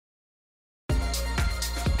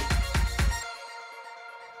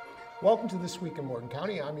Welcome to This Week in Morgan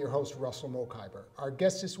County. I'm your host, Russell Mokhiber. Our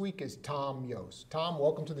guest this week is Tom Yost. Tom,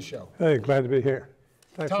 welcome to the show. Hey, glad to be here.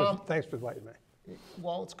 Thanks for inviting me.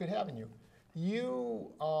 Well, it's good having you. You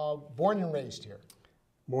born and raised here.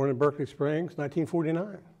 Born in Berkeley Springs,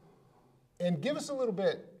 1949. And give us a little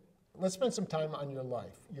bit, let's spend some time on your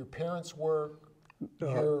life. Your parents' work,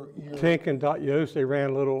 your Tink and Dot Yost, they ran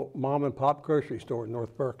a little mom and pop grocery store in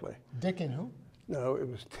North Berkeley. Dick and who? No, it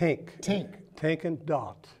was Tink. Tink. Tink and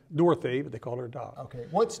Dot. Dorothy, but they called her Dot. Okay.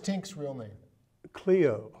 What's Tink's real name?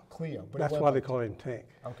 Cleo. Cleo. But that's why they call him Tink.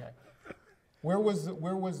 Okay. Where was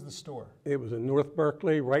the store? It was in North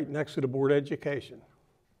Berkeley, right next to the Board of Education.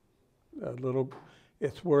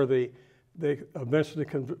 It's where they eventually,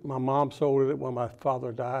 my mom sold it when my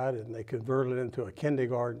father died, and they converted it into a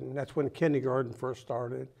kindergarten. That's when kindergarten first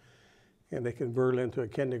started, and they converted it into a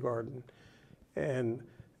kindergarten. And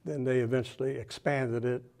then they eventually expanded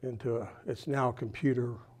it into it's now a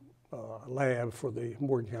computer lab for the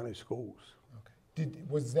Morgan County schools. Okay.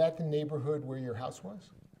 Was that the neighborhood where your house was?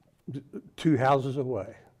 2 houses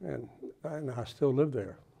away, and I still live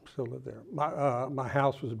there. My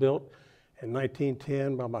house was built in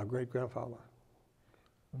 1910 by my great-grandfather.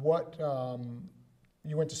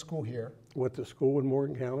 You went to school here? Went to school in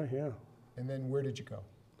Morgan County, yeah. And then where did you go?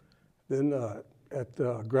 Then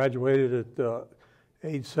graduated at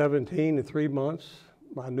age 17 in 3 months.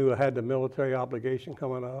 I knew I had the military obligation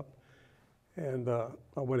coming up, and I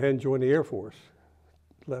went ahead and joined the Air Force.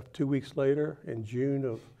 Left 2 weeks later in June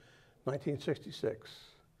of 1966.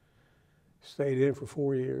 Stayed in for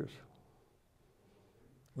 4 years.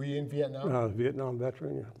 Were you in Vietnam? I was a Vietnam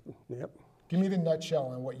veteran, yep. Give me the nutshell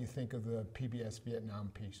on what you think of the PBS Vietnam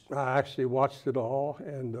piece. I actually watched it all,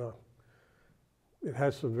 and it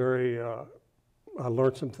has some I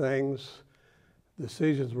learned some things.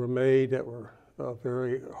 Decisions were made that were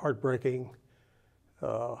very heartbreaking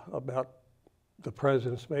about the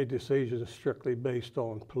presidents made decisions strictly based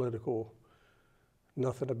on political,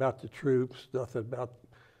 nothing about the troops,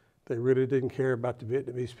 they really didn't care about the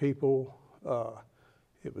Vietnamese people.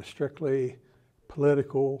 It was strictly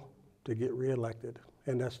political to get reelected.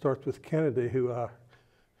 And that starts with Kennedy, who I,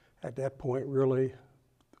 at that point, really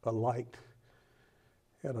liked.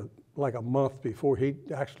 And like a month before he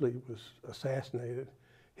actually was assassinated,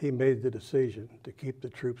 he made the decision to keep the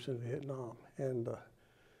troops in Vietnam. And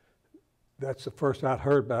that's the first I'd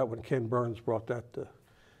heard about when Ken Burns brought that to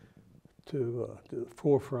the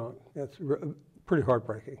forefront. It's pretty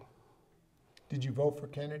heartbreaking. Did you vote for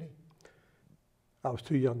Kennedy? I was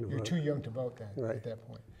too young to vote. You're too young to vote then, right. At that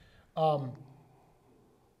point.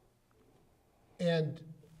 And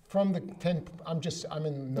from the 10, I'm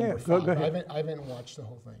in number 5. Go ahead. I haven't watched the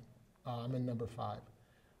whole thing. I'm in number 5.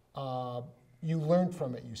 You learned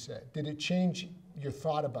from it, you said. Did it change your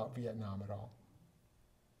thought about Vietnam at all?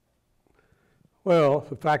 Well,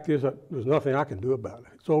 the fact is that there's nothing I can do about it.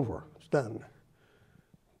 It's over. It's done.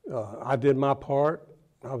 I did my part.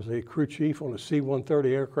 I was a crew chief on a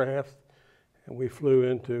C-130 aircraft, and we flew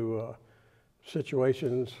into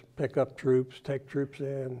situations, pick up troops, take troops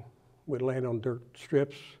in. We'd land on dirt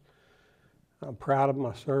strips. I'm proud of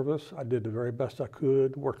my service. I did the very best I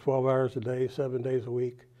could, worked 12 hours a day, 7 days a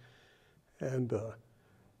week. And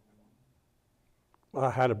I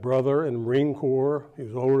had a brother in the Marine Corps. He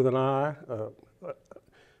was older than I.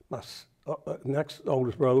 My next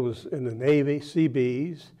oldest brother was in the Navy,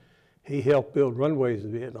 Seabees. He helped build runways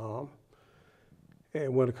in Vietnam.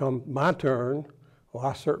 And when it come my turn, well,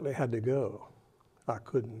 I certainly had to go. I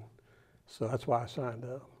couldn't. So that's why I signed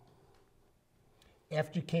up.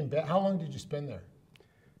 After you came back, how long did you spend there?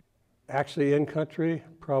 Actually in country,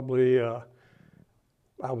 probably, I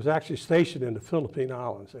was actually stationed in the Philippine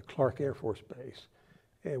Islands at Clark Air Force Base.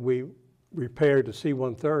 And we repaired the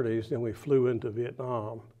C-130s, then we flew into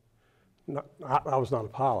Vietnam. I was not a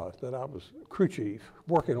pilot, but I was crew chief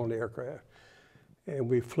working on the aircraft. And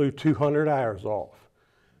we flew 200 hours off,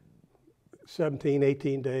 17,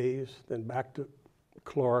 18 days, then back to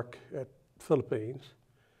Clark at Philippines.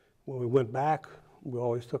 When we went back, we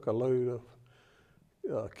always took a load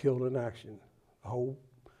of killed in action.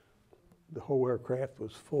 The whole aircraft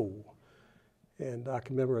was full. And I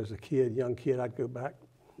can remember as a kid, young kid, I'd go back,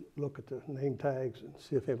 look at the name tags and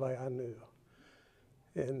see if anybody I knew.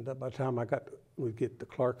 And by the time we'd get to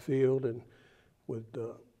Clark Field and would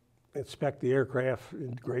inspect the aircraft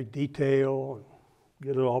in great detail, and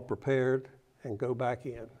get it all prepared, and go back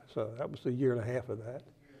in. So that was a year and a half of that.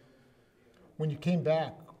 When you came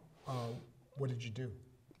back, what did you do?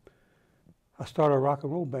 I started a rock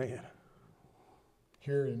and roll band.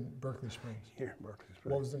 Here in Berkeley Springs? Here in Berkeley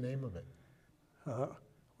Springs. What was the name of it?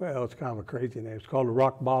 Well, it's kind of a crazy name. It's called the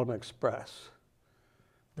Rock Bottom Express.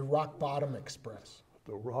 The Rock Bottom Express.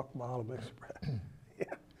 The Rock Bottom Express. Yeah.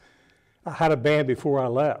 I had a band before I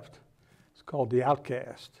left. It's called The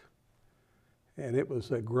Outcast. And it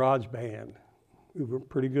was a garage band. We were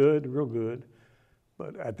pretty good, real good.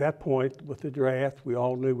 But at that point, with the draft, we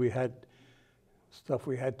all knew we had stuff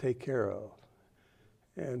we had to take care of.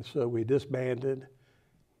 And so we disbanded,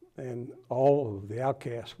 and all of the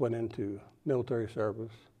outcasts went into military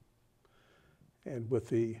service. And with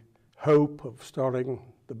the hope of starting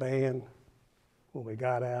the band when we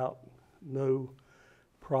got out, no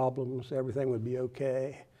problems, everything would be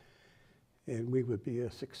okay, and we would be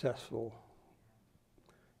successful.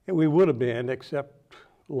 And we would have been, except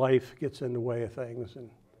life gets in the way of things, and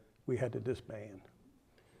we had to disband.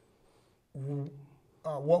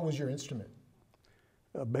 What was your instrument?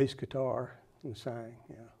 A bass guitar and sang,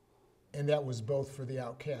 yeah. And that was both for the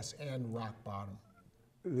Outcasts and Rock Bottom.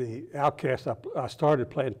 The Outcast, I started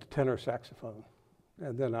playing tenor saxophone,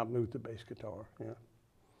 and then I moved to bass guitar, yeah.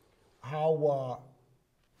 How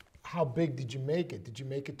big did you make it? Did you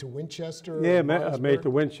make it to Winchester? Yeah, I made it to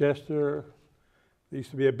Winchester. There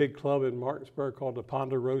used to be a big club in Martinsburg called the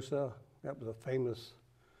Ponderosa. That was a famous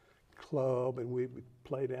club, and we would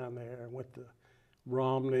play down there. Went to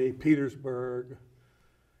Romney, Petersburg.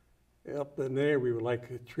 Up in there, we were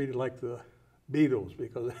treated like the Beatles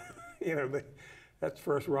because, you know, that's the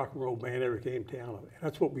first rock and roll band ever came to town.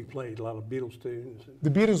 That's what we played, a lot of Beatles tunes. The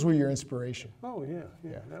Beatles were your inspiration? Oh, yeah,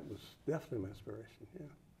 that was definitely my inspiration, yeah.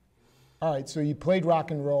 All right, so you played rock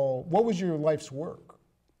and roll. What was your life's work?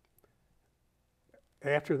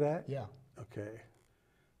 After that? Yeah. Okay.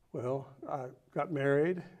 Well, I got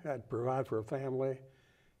married, had to provide for a family,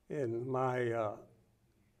 and my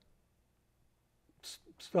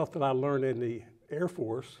stuff that I learned in the Air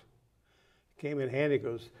Force came in handy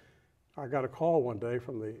because I got a call one day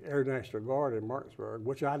from the Air National Guard in Martinsburg,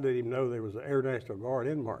 which I didn't even know there was an Air National Guard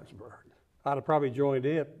in Martinsburg. I'd have probably joined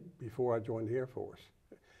it before I joined the Air Force,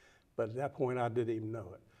 but at that point I didn't even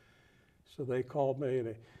know it. So they called me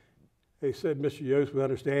and they said, Mr. Yost, we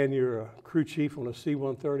understand you're a crew chief on a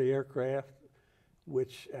C-130 aircraft,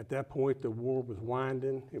 which at that point the war was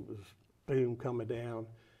winding. It was boom coming down.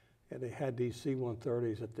 And they had these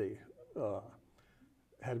C-130s that they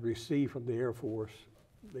had received from the Air Force,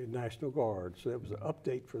 the National Guard. So it was an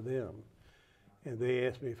update for them. And they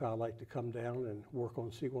asked me if I'd like to come down and work on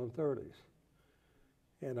C-130s.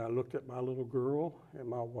 And I looked at my little girl and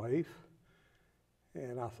my wife,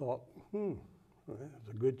 and I thought, that's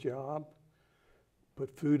a good job.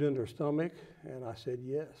 Put food in their stomach, and I said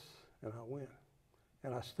yes, and I went.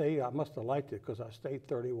 And I stayed, I must have liked it because I stayed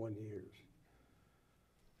 31 years.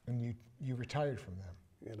 And you retired from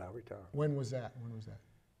them? And I retired. When was that? When was that?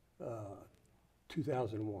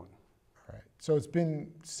 2001. All right. So it's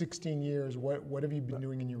been 16 years. What have you been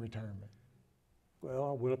doing in your retirement? Well,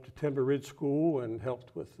 I went up to Timber Ridge School and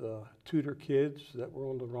helped with tutor kids that were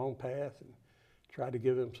on the wrong path and tried to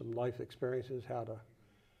give them some life experiences, how to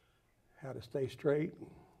stay straight.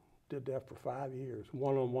 Did that for 5 years,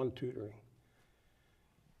 one-on-one tutoring.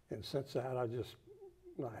 And since that, I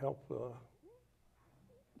help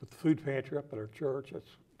with the food pantry up at our church.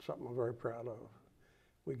 That's something I'm very proud of.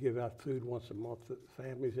 We give out food once a month to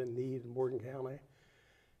families in need in Morgan County.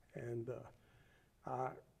 And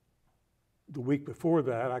the week before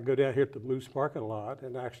that, I go down here to the Moose parking lot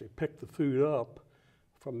and actually pick the food up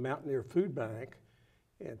from Mountaineer Food Bank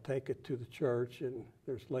and take it to the church. And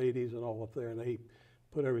there's ladies and all up there, and they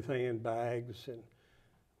put everything in bags. And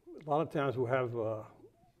a lot of times we'll have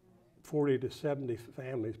 40 to 70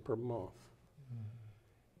 families per month.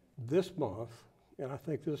 This month, and I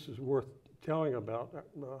think this is worth telling about,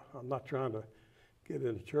 I'm not trying to get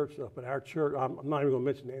into church stuff, but our church, I'm not even going to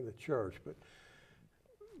mention the name of the church, but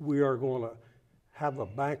we are going to have a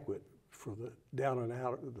banquet for the down and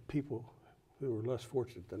out, the people who are less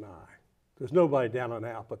fortunate than I. There's nobody down and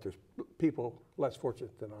out, but there's people less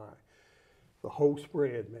fortunate than I. The whole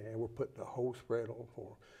spread, man, we're putting the whole spread on for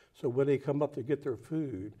them. So when they come up to get their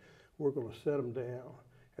food, we're going to set them down,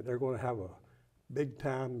 and they're going to have a big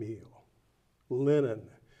time meal, linen,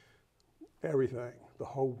 everything, the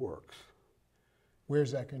whole works.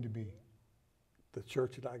 Where's that going to be? The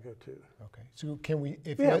church that I go to. Okay. So can we?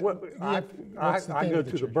 If yeah, I go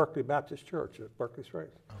to the Berkeley Baptist Church at Berkeley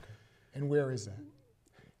Springs. Okay. And where is that?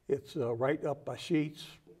 It's right up by Sheets,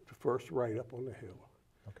 the first right up on the hill.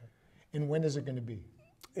 Okay. And when is it going to be?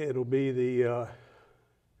 It'll be the, I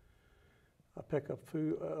pick up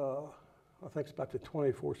food, I think it's about the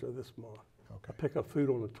 24th of this month. Okay. I pick up food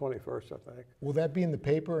on the 21st, I think. Will that be in the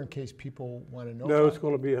paper in case people want to know? No, it's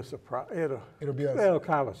going to be a surprise. It'll be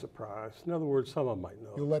kind of a surprise. In other words, some of them might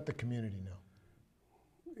know. You'll let the community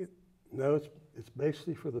know. No, it's it's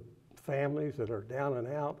basically for the families that are down and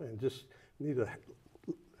out and just need a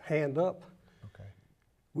hand up.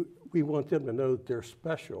 Okay. We want them to know that they're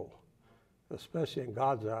special, especially in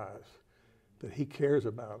God's eyes, that He cares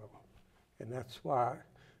about them. And that's why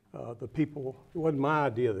the people, it wasn't my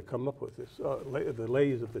idea to come up with this. The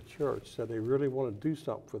ladies of the church said they really want to do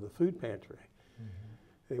something for the food pantry.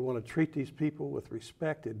 Mm-hmm. They want to treat these people with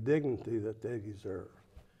respect and dignity that they deserve.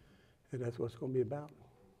 And that's what it's going to be about.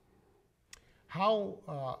 How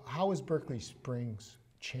has Berkeley Springs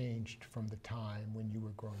changed from the time when you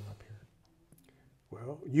were growing up here?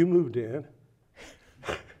 Well, you moved in.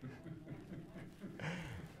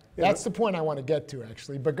 That's the point I want to get to,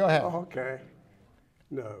 actually, but go ahead. Okay.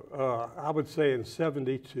 No, I would say in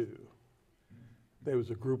 '72, there was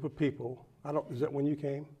a group of people. Is that when you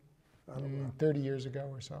came? I don't know. 30 years ago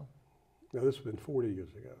or so? No, this has been 40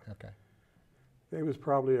 years ago. Okay. There was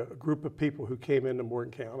probably a group of people who came into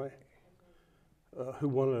Morgan County who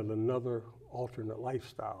wanted another alternate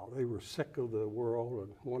lifestyle. They were sick of the world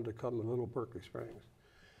and wanted to come to Little Berkeley Springs.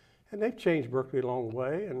 And they've changed Berkeley a long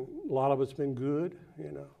way, and a lot of it's been good,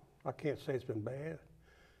 you know. I can't say it's been bad.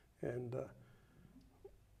 And,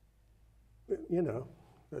 you know,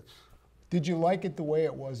 that's... Did you like it the way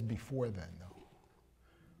it was before then, though?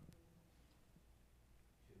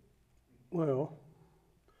 Well,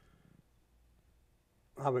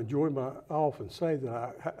 I've enjoyed I often say that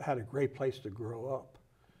I had a great place to grow up.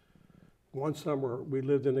 One summer, we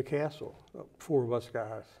lived in the castle, 4 of us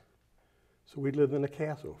guys. So we lived in the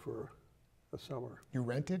castle for a summer. You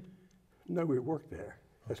rented? No, we worked there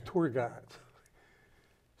as tour guides.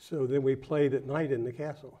 So then we played at night in the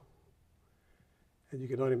castle. And you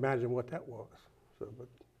can only imagine what that was. So, but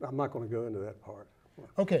I'm not going to go into that part.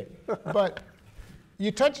 Okay, but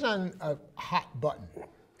you touched on a hot button,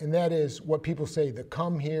 and that is what people say, the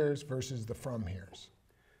come heres versus the from heres.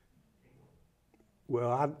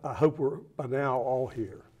 Well, I hope we're by now all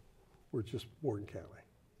here. We're just Morgan County.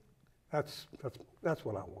 That's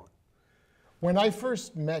what I want. When I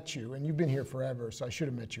first met you, and you've been here forever, so I should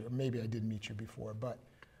have met you, or maybe I did meet you before, but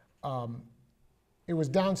it was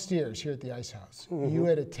downstairs here at the Ice House. Mm-hmm. You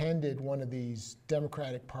had attended one of these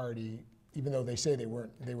Democratic Party, even though they say they were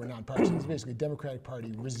nonpartisan, it's basically Democratic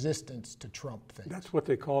Party resistance to Trump things. That's what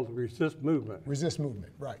they call the resist movement. Resist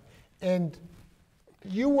movement, right. And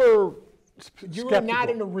you were not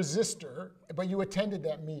a resistor, but you attended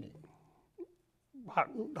that meeting. I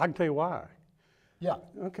can tell you why. Yeah.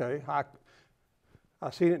 Okay. I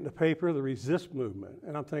seen it in the paper, the resist movement,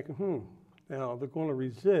 and I'm thinking, now they're going to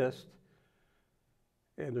resist,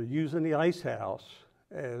 and they're using the Ice House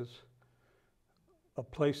as a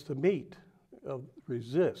place to meet,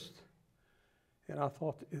 resist. And I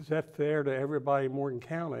thought, is that fair to everybody in Morgan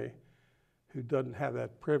County who doesn't have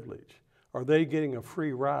that privilege? Are they getting a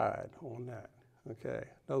free ride on that? Okay.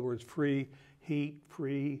 In other words, free heat,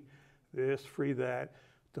 free this, free that,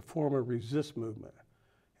 to form a resist movement.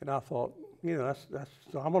 And I thought, you know,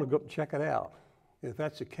 so I'm going to go up and check it out. If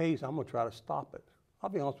that's the case, I'm going to try to stop it. I'll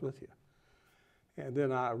be honest with you. And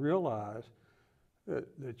then I realized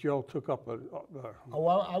that y'all took up I'm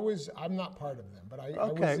not part of them, but I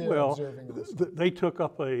was there observing this. They took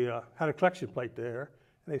up had a collection plate there,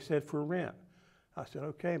 and they said for rent. I said,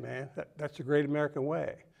 okay, man, that's the great American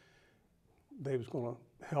way. They was going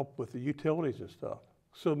to help with the utilities and stuff.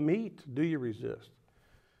 So do you resist?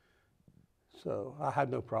 So I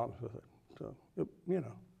had no problems with it. So, you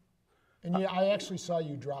know. And I actually saw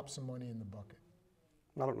you drop some money in the bucket.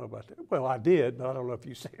 I don't know about that. Well, I did, but I don't know if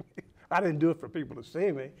you see me. I didn't do it for people to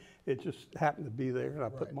see me. It just happened to be there, and I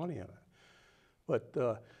put money in it. But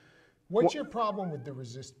what's your problem with the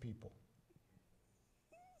resist people?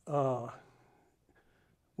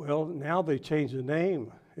 Well, now they changed the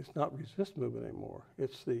name. It's not resist movement anymore.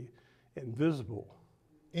 It's the invisible.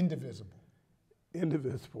 Indivisible.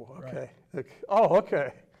 Indivisible, okay. Right. Oh,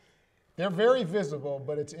 okay. They're very visible,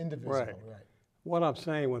 but it's indivisible, right. What I'm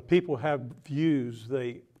saying, when people have views,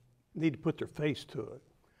 they need to put their face to it.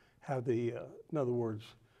 Have in other words,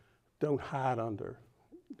 don't hide under.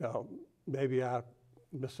 Now, maybe I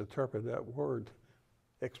misinterpreted that word.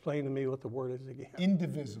 Explain to me what the word is again.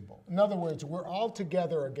 Indivisible. In other words, we're all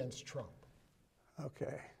together against Trump.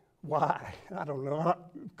 Okay. Why? I don't know.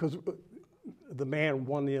 Because the man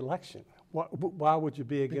won the election. Why would you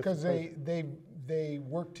be against? Because they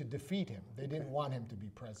worked to defeat him. They didn't want him to be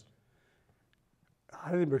president.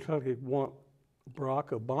 I didn't particularly want Barack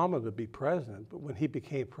Obama to be president, but when he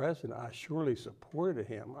became president, I surely supported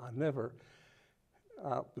him.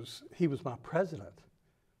 He was my president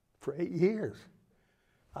for 8 years.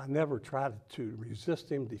 I never tried to resist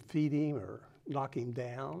him, defeat him, or knock him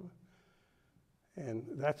down. And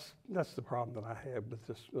that's the problem that I have with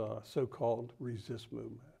this so-called resist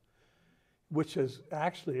movement, which is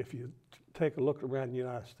actually, if you take a look around the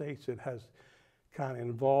United States, it has kind of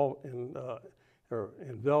involved in or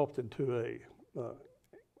enveloped into a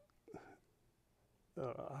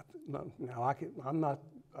I'm not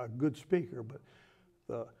a good speaker, but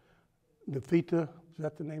the NFITA, is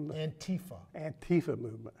that the name of it? Antifa. Antifa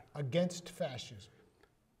movement. Against fascism.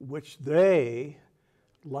 Which they,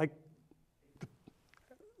 like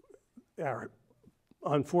our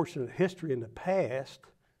unfortunate history in the past,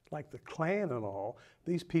 like the Klan and all,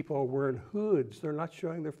 these people are wearing hoods. They're not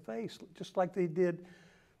showing their face, just like they did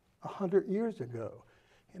 100 years ago.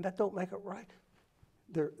 And that don't make it right.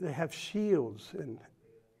 They have shields and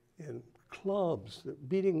clubs,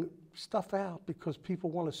 beating stuff out because people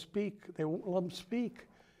want to speak. They won't let them speak.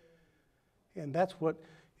 And that's what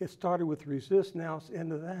it started with resist. Now it's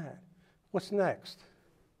into that. What's next?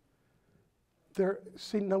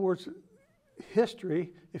 See, in other words,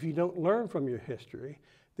 history, if you don't learn from your history,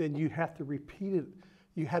 then you have to repeat it.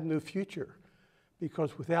 You have no future.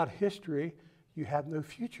 Because without history, you have no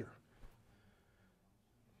future.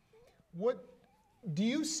 What do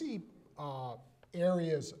you see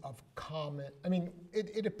areas of comment? I mean,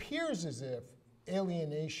 it appears as if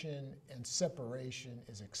alienation and separation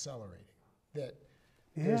is accelerating. That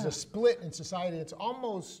there's a split in society. It's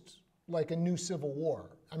almost like a new civil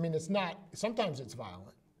war. I mean, it's not, sometimes it's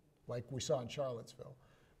violent, like we saw in Charlottesville,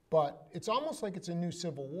 but it's almost like it's a new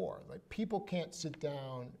civil war. Like people can't sit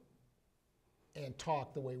down and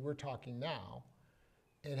talk the way we're talking now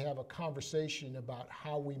and have a conversation about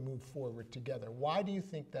how we move forward together. Why do you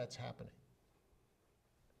think that's happening?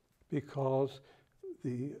 Because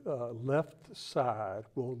the left side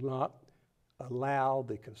will not allow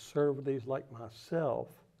the conservatives like myself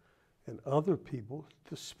and other people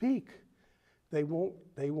to speak. They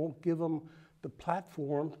won't give them the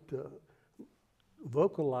platform to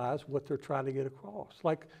vocalize what they're trying to get across.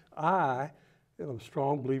 Like I am a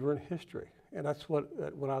strong believer in history. And that's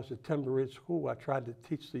what, when I was at Timber Ridge School, I tried to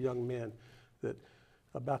teach the young men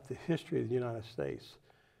about the history of the United States.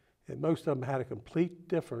 And most of them had a complete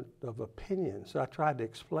different of opinion. So I tried to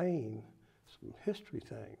explain some history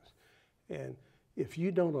things. And if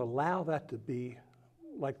you don't allow that to be,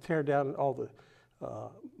 like tear down all the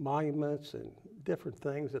monuments and different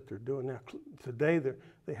things that they're doing now. Today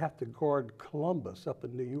they have to guard Columbus up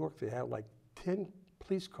in New York. They have like 10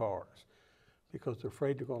 police cars because they're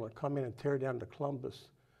afraid they're going to come in and tear down the Columbus.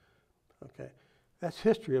 Okay, that's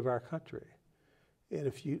history of our country. And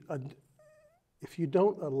if you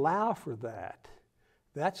don't allow for that,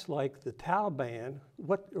 that's like the Taliban,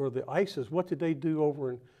 or the ISIS. What did they do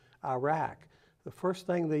over in Iraq? The first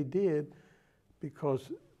thing they did,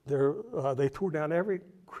 because they tore down every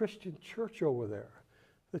Christian church over there.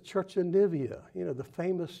 The church in Nivea, the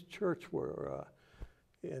famous church where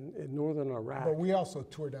in northern Iraq. But we also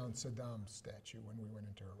tore down Saddam's statue when we went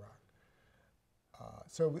into Iraq.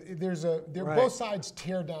 So Right. Both sides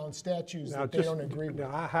tear down statues that they don't agree with.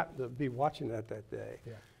 Now, I happened to be watching that day.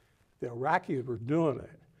 Yeah. The Iraqis were doing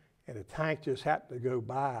it, and a tank just happened to go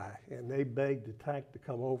by, and they begged the tank to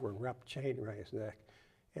come over and wrap a chain around his neck,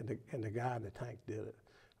 and the guy in the tank did it.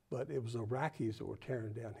 But it was Iraqis that were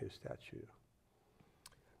tearing down his statue.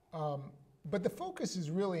 But the focus is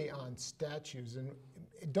really on statues, and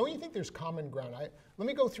don't you think there's common ground? Let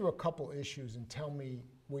me go through a couple issues and tell me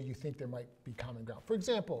where you think there might be common ground. For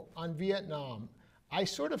example, on Vietnam, I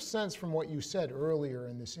sort of sense from what you said earlier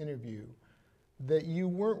in this interview that you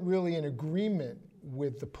weren't really in agreement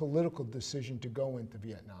with the political decision to go into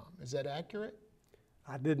Vietnam. Is that accurate?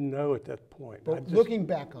 I didn't know at that point. But looking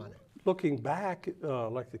back on it. Looking back,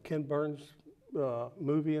 like the Ken Burns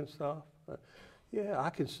movie and stuff, yeah, I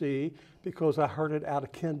can see, because I heard it out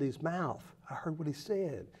of Kennedy's mouth. I heard what he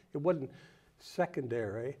said. It wasn't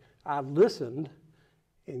secondary. I listened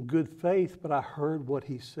in good faith, but I heard what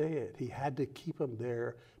he said. He had to keep him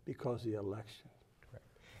there because of the election.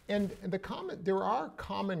 Correct. And there are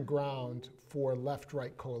common ground for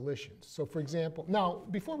left-right coalitions. So for example, now,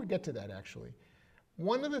 before we get to that actually,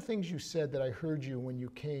 one of the things you said that I heard you when you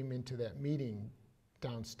came into that meeting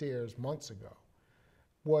downstairs months ago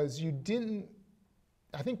was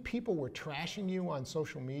I think people were trashing you on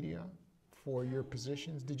social media for your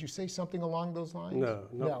positions. Did you say something along those lines?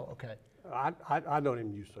 No. Okay. I don't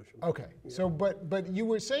even use social media. Okay, yeah. So but you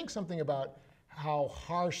were saying something about how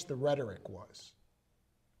harsh the rhetoric was.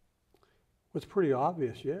 It's pretty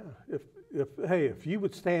obvious, yeah. If you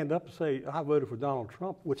would stand up and say, I voted for Donald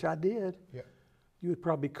Trump, which I did, yeah, you would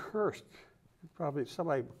probably be cursed.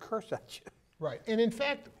 Somebody would curse at you. Right, and in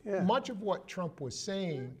fact, yeah, much of what Trump was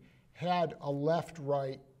saying had a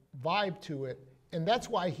left-right vibe to it, And that's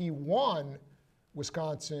why he won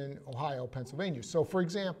Wisconsin, Ohio, Pennsylvania. So for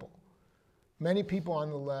example, many people on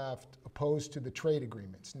the left opposed to the trade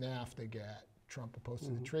agreements, NAFTA, GATT, Trump opposed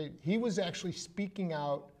to the trade. He was actually speaking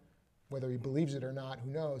out, whether he believes it or not, who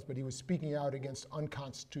knows, but he was speaking out against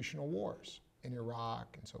unconstitutional wars in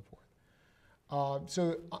Iraq and so forth.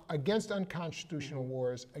 So against unconstitutional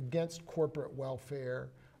wars, against corporate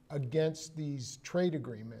welfare, against these trade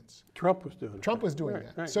agreements. Trump was doing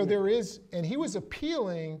that. Right, so there is, and he was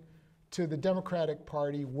appealing to the Democratic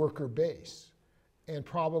Party worker base and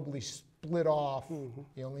probably split off.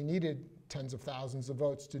 He only needed tens of thousands of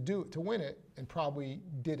votes to win it, and probably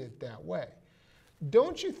did it that way.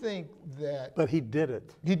 Don't you think that? But he did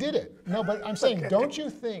it. He did it. No, but I'm saying, don't you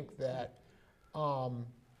think that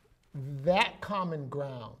that common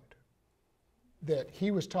ground that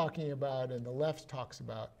he was talking about and the left talks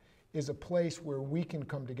about is a place where we can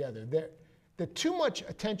come together? That too much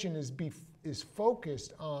attention is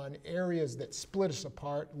focused on areas that split us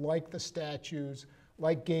apart, like the statues,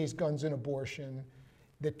 like gays, guns, and abortion.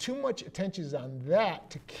 That too much attention is on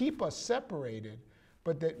that to keep us separated,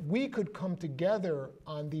 but that we could come together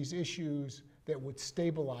on these issues that would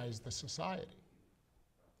stabilize the society.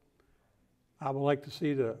 I would like to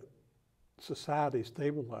see the society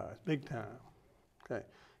stabilized, big time, okay?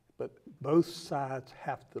 But both sides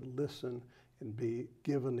have to listen and be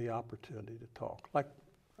given the opportunity to talk. Like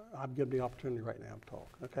I'm given the opportunity right now to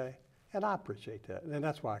talk, okay? And I appreciate that, and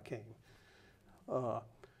that's why I came.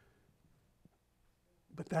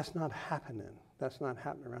 But that's not happening. That's not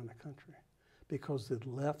happening around the country because the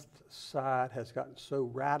left side has gotten so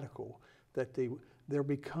radical that they're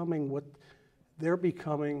becoming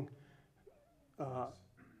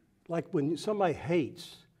like when somebody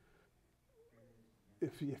hates.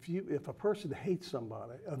 If a person hates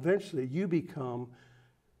somebody, eventually you become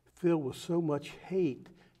filled with so much hate,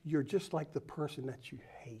 you're just like the person that you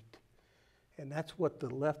hate. And that's what the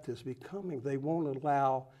left is becoming. They won't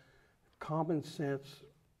allow common sense,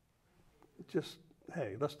 just,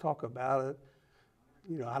 hey, let's talk about it.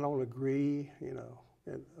 You know, I don't agree, you know,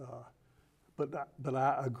 and, but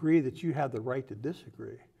I agree that you have the right to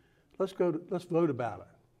disagree. Let's vote about it,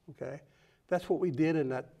 okay? That's what we did in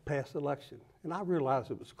that past election. And I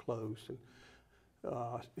realized it was close,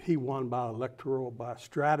 and he won by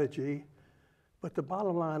strategy. But the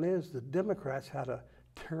bottom line is the Democrats had a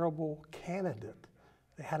terrible candidate.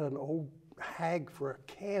 They had an old hag for a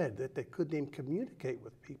candidate that couldn't even communicate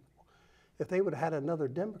with people. If they would have had another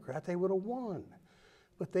Democrat, they would have won.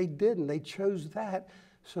 But they didn't. They chose that,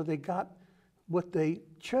 so they got what they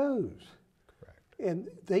chose. Correct. And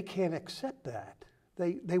they can't accept that.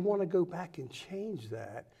 They want to go back and change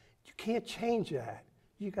that. You can't change that.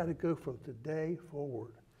 You got to go from today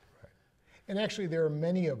forward. Right. And actually, there are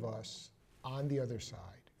many of us on the other side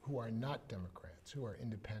who are not Democrats, who are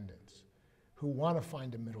independents, who want to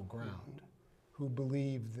find a middle ground, who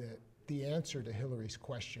believe that the answer to Hillary's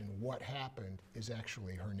question, what happened, is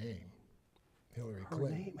actually her name, Hillary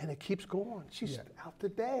Clinton. Her name, and it keeps going. She's out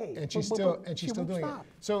today. And she's still doing it.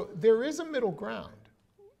 So there is a middle ground.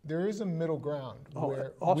 There is a middle ground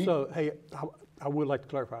where hey, I would like to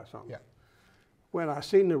clarify something. Yeah. When I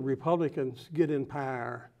seen the Republicans get in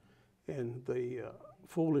power and the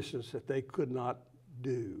foolishness that they could not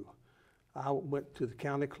do, I went to the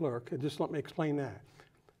county clerk, and just let me explain that.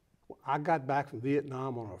 I got back from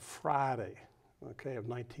Vietnam on a Friday, okay, of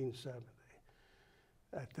 1970.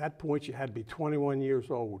 At that point, you had to be 21 years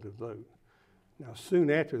old to vote. Now, soon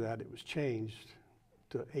after that, it was changed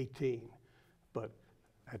to 18. But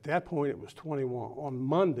at that point, it was 21. On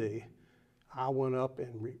Monday, I went up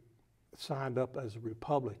and signed up as a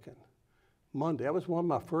Republican. Monday, that was one of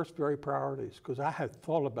my first very priorities because I had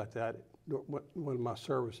thought about that when my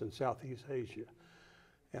service in Southeast Asia.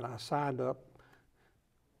 And I signed up.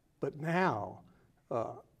 But now,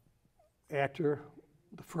 after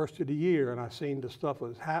the first of the year, and I seen the stuff that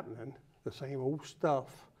was happening, the same old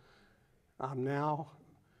stuff, I'm now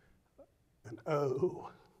an other.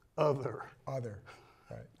 Other,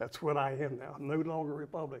 right. That's what I am now. I'm no longer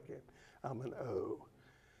Republican. I'm an O.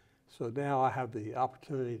 So now I have the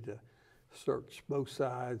opportunity to search both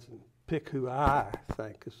sides and pick who I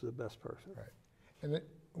think is the best person. Right. And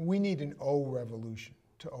we need an O revolution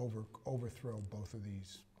to overthrow both of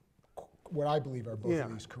these, what I believe are both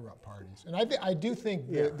of these corrupt parties. And I do think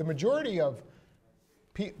the majority of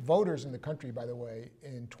voters in the country, by the way,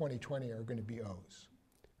 in 2020 are going to be O's.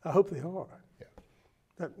 I hope they are.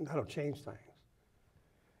 Yeah. That'll change things.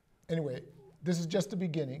 Anyway, this is just the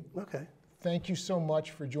beginning. Okay. Thank you so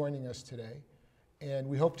much for joining us today. And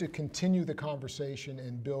we hope to continue the conversation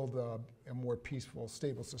and build a more peaceful,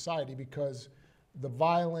 stable society, because the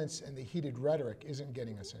violence and the heated rhetoric isn't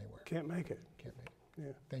getting us anywhere. Can't make it. Can't make it.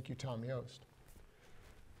 Yeah. Thank you, Tom Yost.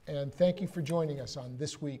 And thank you for joining us on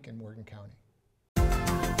This Week in Morgan County.